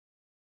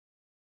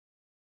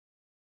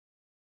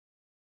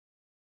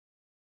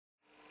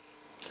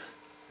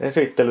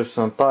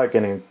Esittelyssä on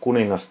Taigenin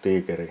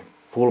kuningastiikeri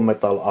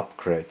fullmetal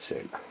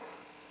upgradesilla.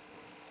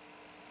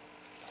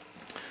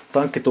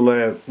 Tankki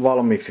tulee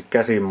valmiiksi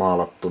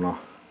käsimaalattuna.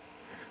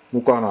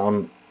 Mukana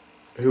on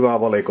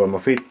hyvä valikoima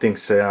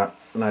fittingsejä,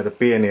 näitä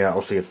pieniä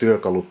osia,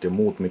 työkalut ja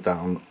muut mitä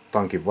on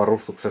tankin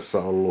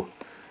varustuksessa ollut.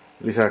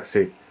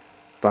 Lisäksi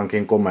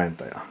tankin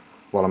komentaja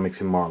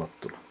valmiiksi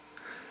maalattuna.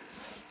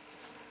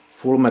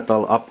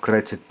 Fullmetal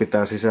upgradesit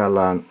pitää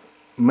sisällään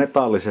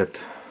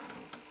metalliset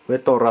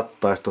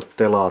vetorattaistot,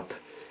 telat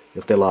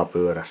ja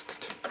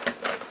telapyörästöt.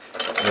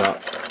 Ja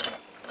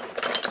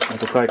niin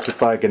kuin kaikki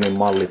Taigenin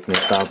mallit, niin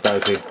tää on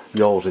täysin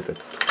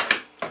jousitettu.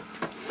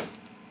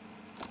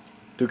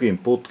 Tykin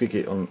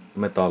putkikin on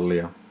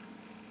metallia.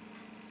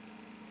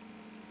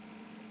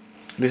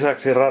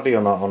 Lisäksi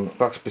radiona on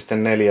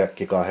 2,4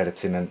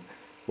 GHz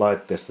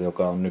laitteisto,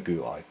 joka on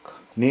nykyaikaa.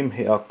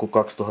 NIMH-akku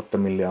 2000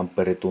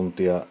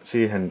 mAh,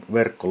 siihen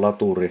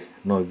verkkolaturi,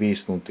 noin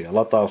 5 tuntia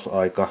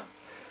latausaika.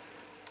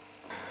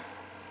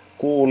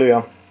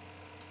 Kuulia.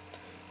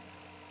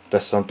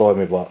 Tässä on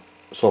toimiva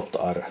soft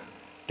air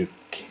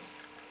tykki.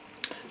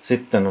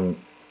 Sitten on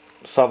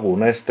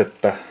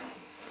savunestettä,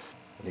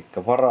 eli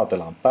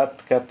varatelan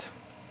pätkät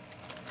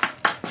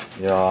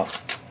ja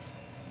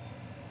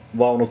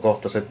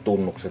vaunukohtaiset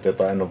tunnukset,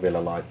 joita en ole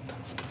vielä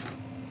laittanut.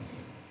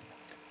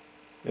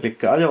 Eli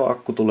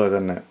ajoakku tulee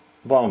tänne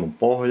vaunun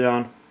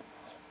pohjaan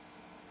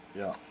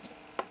ja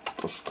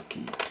tosta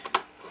kiinni.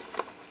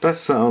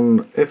 Tässä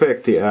on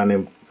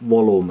efektiäänin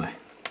volume.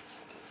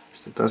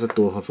 Pistetään se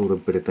tuohon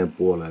suurin piirtein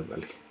puoleen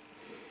väliin.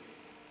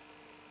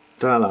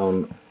 Täällä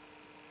on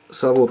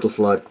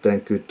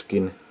savutuslaitteen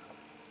kytkin.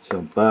 Se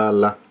on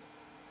päällä.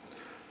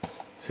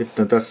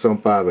 Sitten tässä on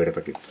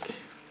päävirtakytkin.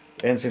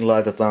 Ensin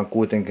laitetaan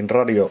kuitenkin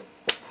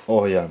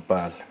radio-ohjain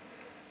päälle.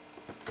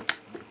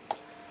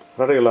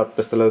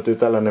 Radiolaitteesta löytyy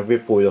tällainen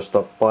vipu,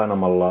 josta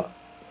painamalla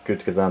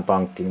kytketään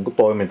tankki niin kuin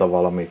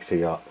toimintavalmiiksi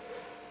ja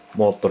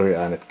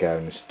moottoriäänet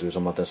käynnistyy,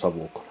 samaten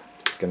savukone.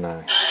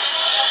 Näin.